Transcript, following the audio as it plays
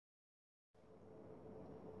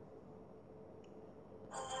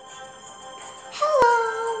Hello,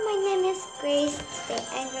 my name is Grace. Today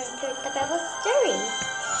I'm going to read the Bible story.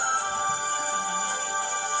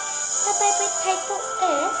 The Bible title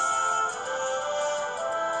is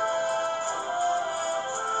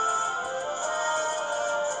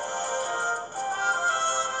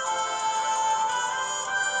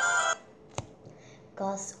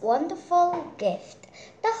God's Wonderful Gift.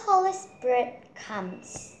 The Holy Spirit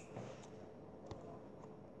Comes.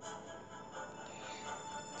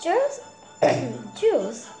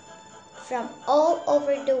 Jews from all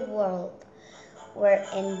over the world were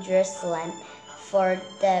in Jerusalem for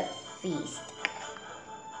the feast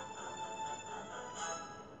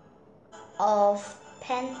of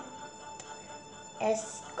Pentecost.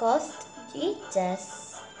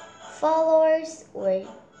 Jesus' followers were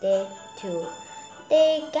there too.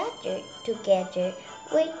 They gathered together,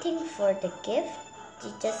 waiting for the gift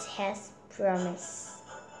Jesus has promised.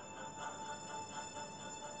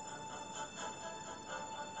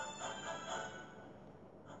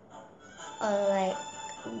 Like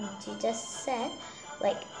Jesus said,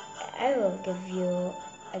 I will give you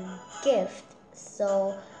a gift.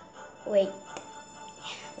 So wait,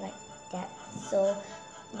 like that. So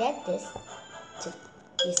that is to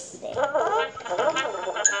this day.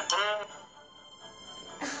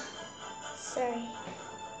 Sorry.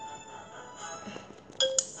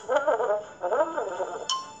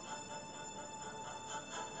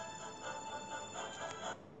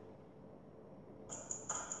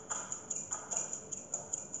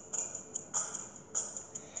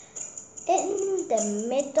 In the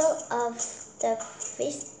middle of the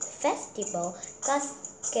festival, God's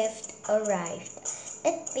gift arrived.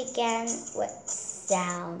 It began with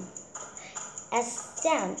a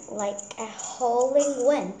sound like a howling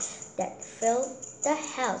wind that filled the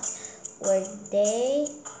house where they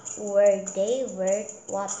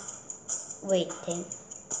were waiting.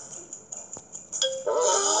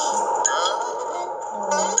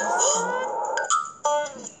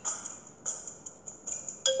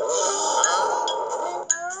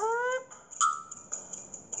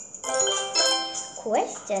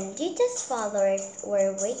 Question: Jesus' followers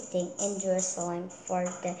were waiting in Jerusalem for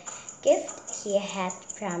the gift he had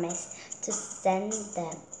promised to send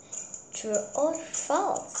them. True or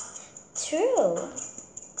false? True.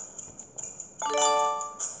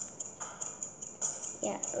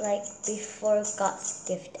 Yeah, like before God's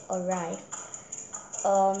gift arrived,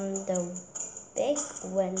 the big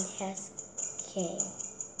wind has came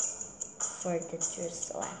for the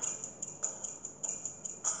Jerusalem.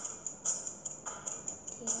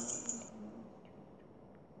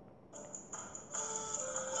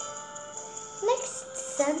 Next,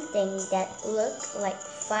 something that looked like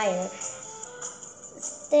fire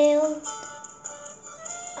sailed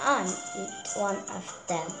on each one of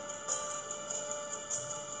them.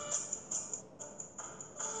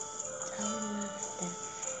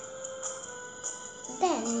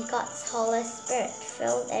 Then God's Holy Spirit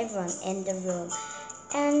filled everyone in the room,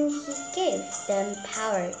 and He gave them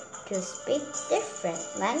power to speak different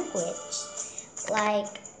language.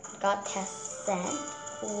 Like God has sent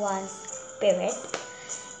one Spirit,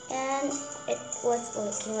 and it was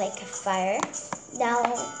looking like a fire. Now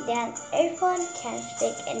then everyone can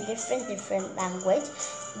speak in different language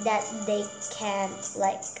that they can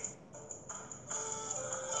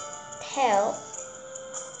tell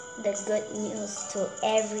the good news to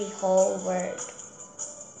every whole world.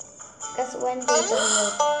 Because when they don't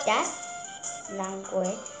know that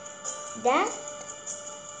language, that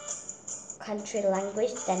country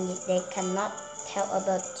language, then they cannot tell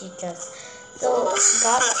about Jesus. So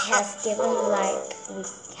God has given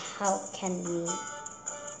how can we?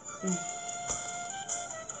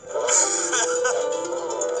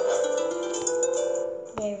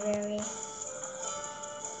 They're very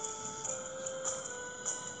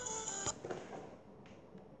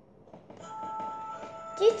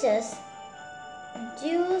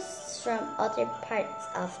Jews from other parts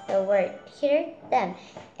of the world heard them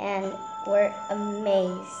and were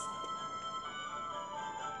amazed.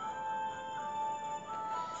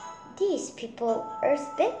 These people are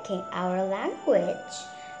speaking our language,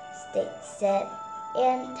 they said,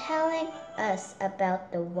 and telling us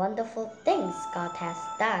about the wonderful things God has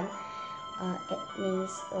done. It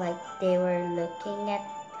means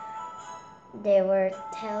they were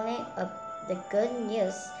telling the good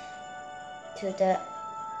news to the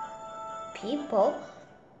people,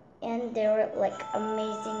 and they were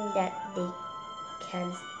amazing that they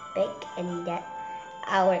can speak in that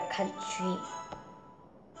our country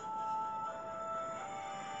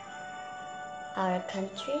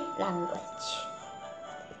language.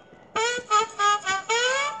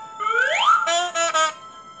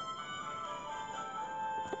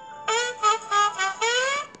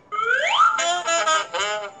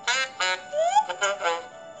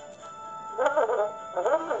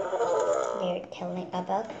 they're telling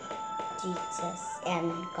about Jesus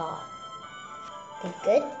and God. The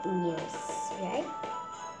good news, right?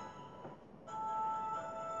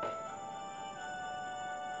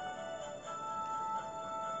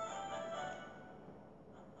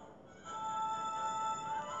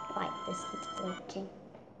 Why this is working?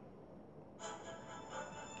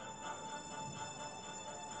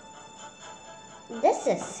 This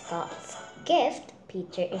is God's gift,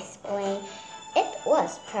 Peter explained. It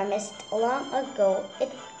was promised long ago.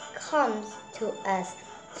 It comes to us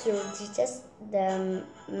through Jesus the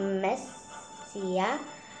Messiah.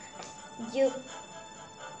 You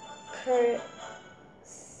crucified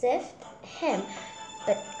him,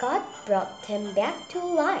 but God brought him back to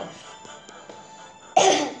life.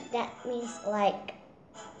 That means like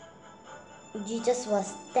Jesus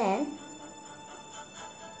was dead,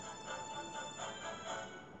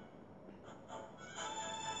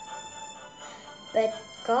 but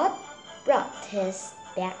God brought his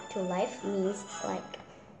back to life, means like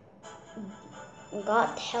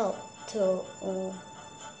God helped to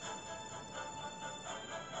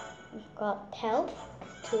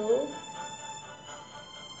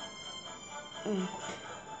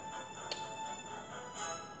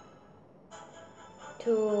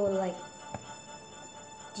like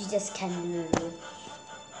Jesus can live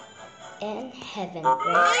in heaven,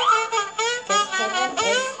 right? Because heaven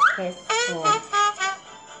is his home.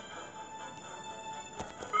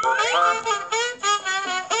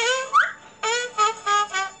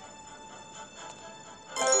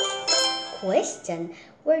 Question: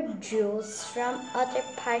 were Jews from other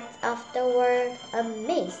parts of the world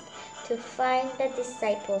amazed to find the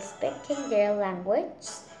disciples speaking their language?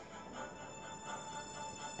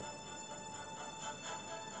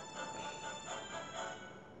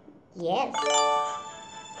 Yes,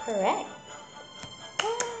 correct.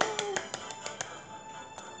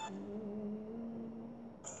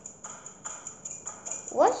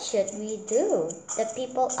 What should we do? The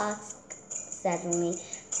people asked suddenly.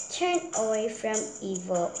 Turn away from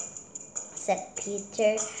evil, said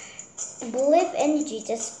Peter. Believe in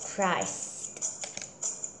Jesus Christ.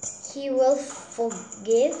 He will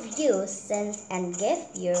forgive you sins and give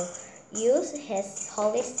you his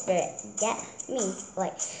Holy Spirit. That means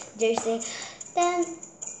like they're saying, then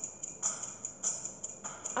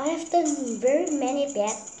I have done very many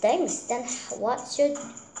bad things. Then what should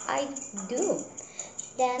I do?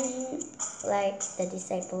 Then like the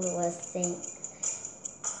disciple was saying,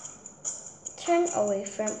 turn away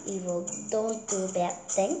from evil, don't do bad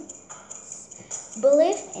things.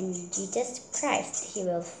 Believe in Jesus Christ. He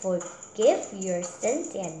will forgive your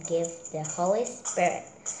sins and give the Holy Spirit.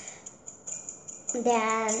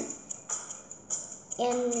 Then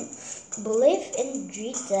believe in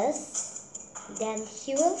Jesus, then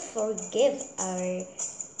he will forgive our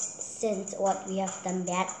sins, what we have done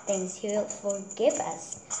bad things. He will forgive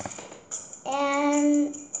us.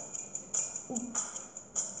 And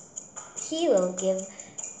he will give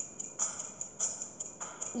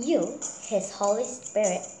you his Holy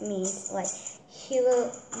Spirit, means like he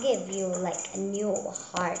will give you like a new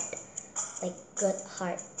heart, like good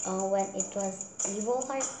heart. When it was evil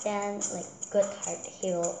heart, then like good heart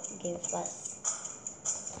he will give us.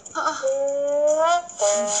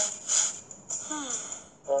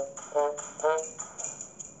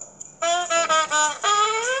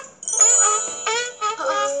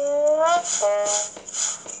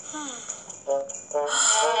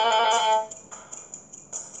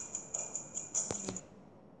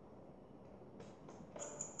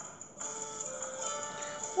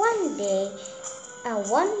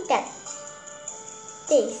 One that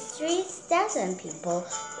day, 3,000 people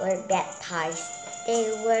were baptized. They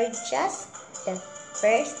were just the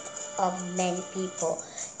first of many people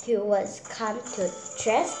who was come to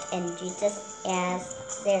trust in Jesus as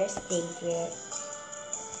their Savior.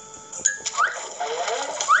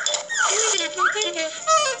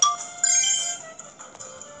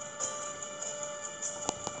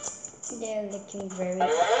 They're looking very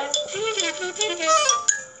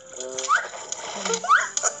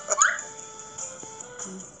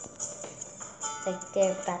like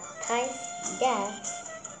they're baptized, then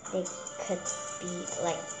they could be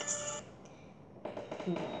like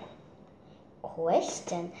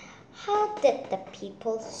question, how did the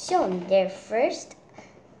people show their first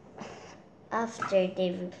after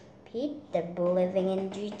they repeat the believing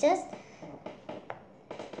in Jesus?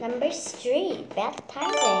 Number 3,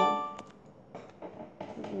 baptizing.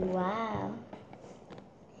 Wow.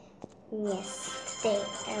 Yes, today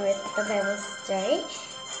I read the Bible story.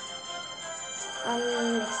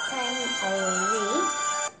 Next time I will read.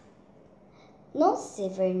 No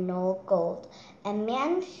silver, no gold, A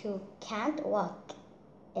man who can't walk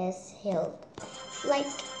is healed.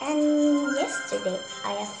 And yesterday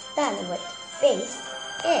I have done what faith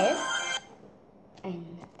is.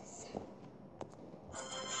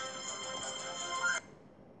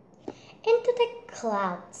 Into the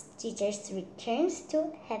clouds, Jesus returns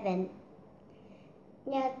to heaven.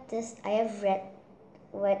 This I have read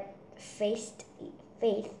what faith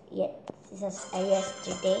Jesus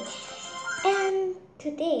yesterday, and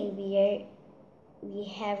today we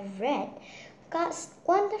have read God's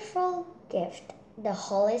wonderful gift, the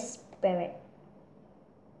Holy Spirit.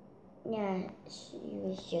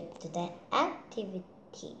 We should do that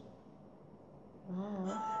activity.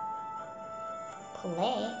 Wow.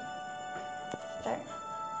 Play. Start.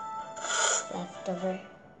 Leftover.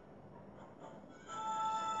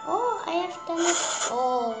 Oh, I have done it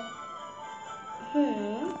all.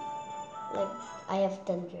 I have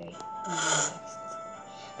done very nice.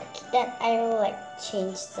 Then I will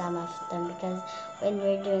change some of them, because when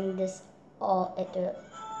we're doing this all, it will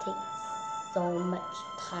take so much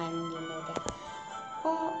time, that.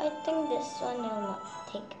 Oh, I think this one will not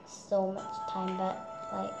take so much time, but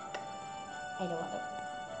I don't want it.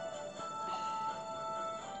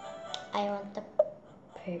 I want the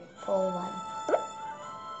purple one.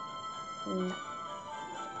 No.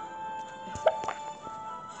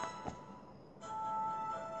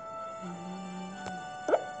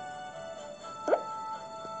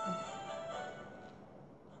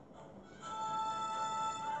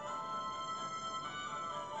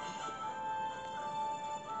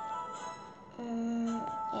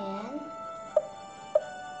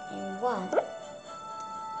 And one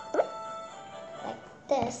like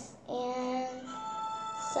this, and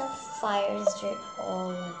some fires are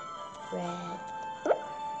all red,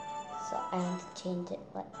 so I want to change it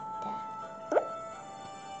like that.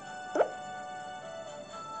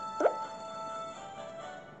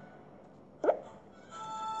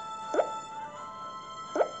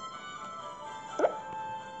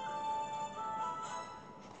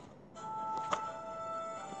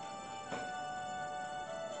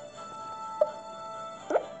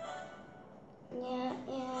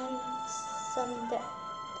 Some the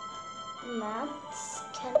maps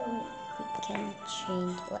we can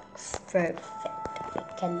change perfect. We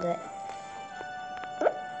can do it.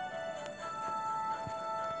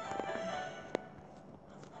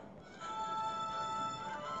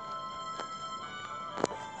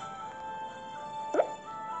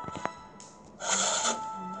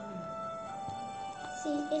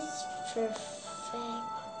 See, it's perfect.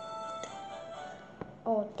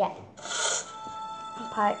 Oh, that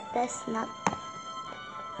part that's not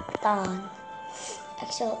done.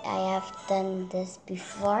 Actually, I have done this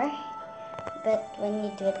before, but when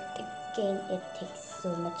you do it again, it takes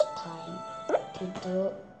so much time to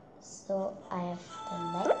do. So I have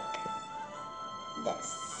done like this.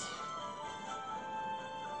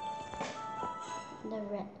 The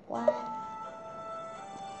red one.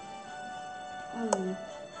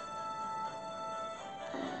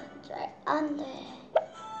 Right under.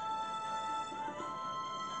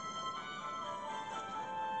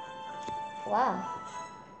 Wow,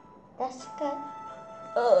 that's good.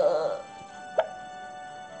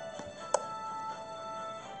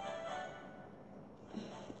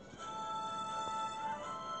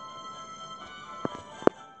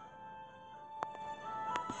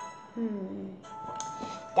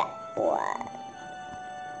 That one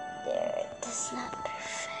there, that's not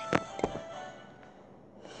perfect.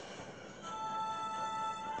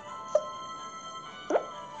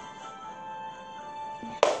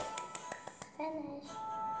 Finish.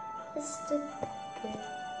 It's too good,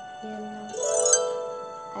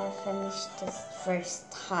 I finished this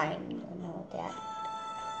first time, that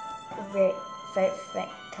very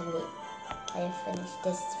perfectly. I finished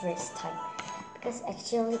this first time, because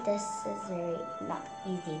actually this is very not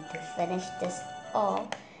easy to finish this all,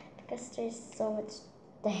 because there's so much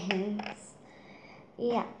things.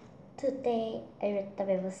 Today I read the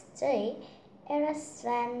Bible story. It was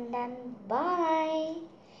fun, and bye.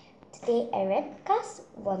 Today I read God's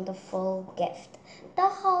wonderful gift. The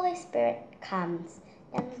Holy Spirit comes.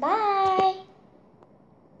 And bye.